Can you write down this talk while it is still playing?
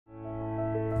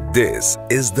This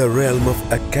is the realm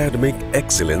of academic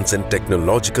excellence and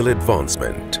technological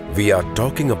advancement. We are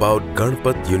talking about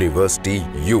Ganpat University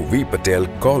U.V.Patel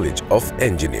College of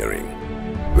Engineering,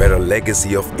 where a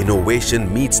legacy of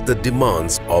innovation meets the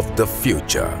demands of the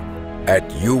future. At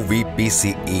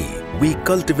UVPCE, we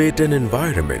cultivate an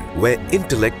environment where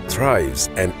intellect thrives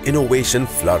and innovation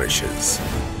flourishes.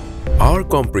 Our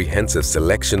comprehensive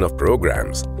selection of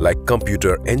programs like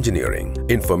Computer Engineering,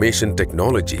 Information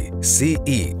Technology,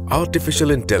 CE, Artificial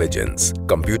Intelligence,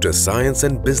 Computer Science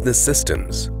and Business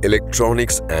Systems,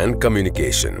 Electronics and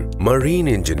Communication, Marine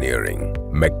Engineering,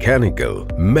 Mechanical,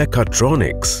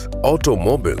 Mechatronics,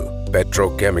 Automobile,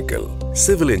 Petrochemical,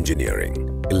 Civil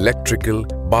Engineering, Electrical,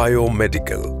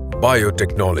 Biomedical,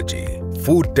 Biotechnology,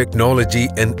 Food Technology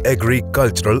and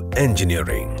Agricultural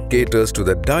Engineering caters to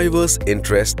the diverse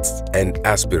interests and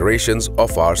aspirations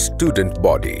of our student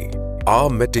body. Our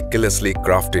meticulously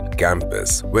crafted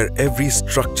campus, where every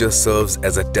structure serves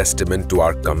as a testament to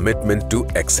our commitment to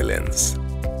excellence.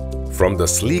 From the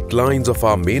sleek lines of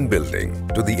our main building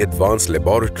to the advanced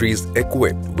laboratories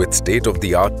equipped with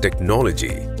state-of-the-art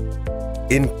technology,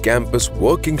 in-campus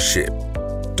working ship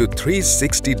to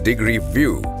 360-degree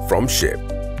view from ship,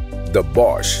 the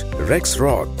Bosch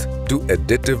Rexroth to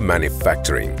additive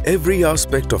manufacturing, every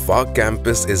aspect of our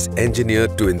campus is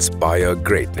engineered to inspire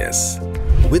greatness.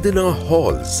 Within our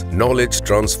halls, knowledge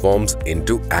transforms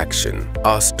into action.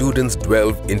 Our students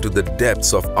delve into the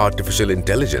depths of artificial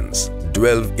intelligence,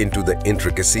 delve into the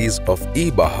intricacies of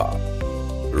eBaha,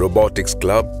 robotics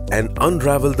club, and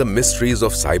unravel the mysteries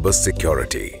of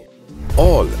cybersecurity.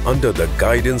 All under the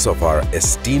guidance of our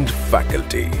esteemed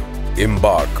faculty.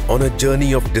 Embark on a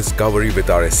journey of discovery with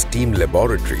our esteemed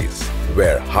laboratories,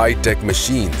 where high-tech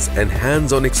machines and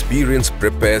hands-on experience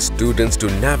prepare students to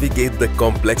navigate the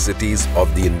complexities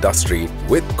of the industry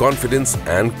with confidence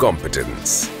and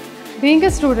competence. Being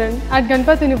a student at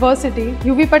Ganpat University,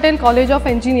 U.V.Patel College of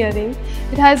Engineering,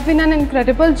 it has been an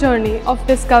incredible journey of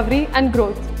discovery and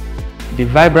growth. The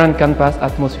vibrant campus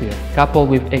atmosphere, coupled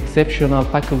with exceptional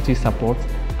faculty support,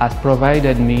 has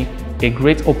provided me a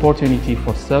great opportunity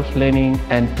for self-learning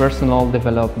and personal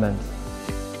development.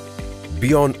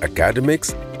 Beyond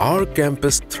academics, our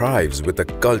campus thrives with a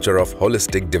culture of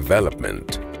holistic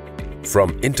development.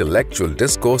 From intellectual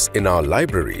discourse in our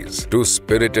libraries to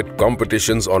spirited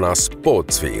competitions on our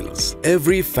sports fields,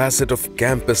 every facet of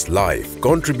campus life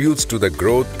contributes to the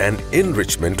growth and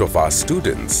enrichment of our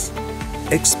students.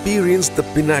 Experience the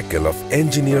pinnacle of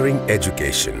engineering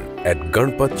education at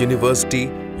Ganpat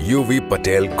University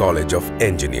U.V.Patel College of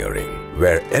Engineering,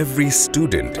 where every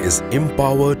student is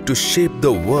empowered to shape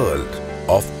the world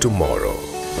of tomorrow.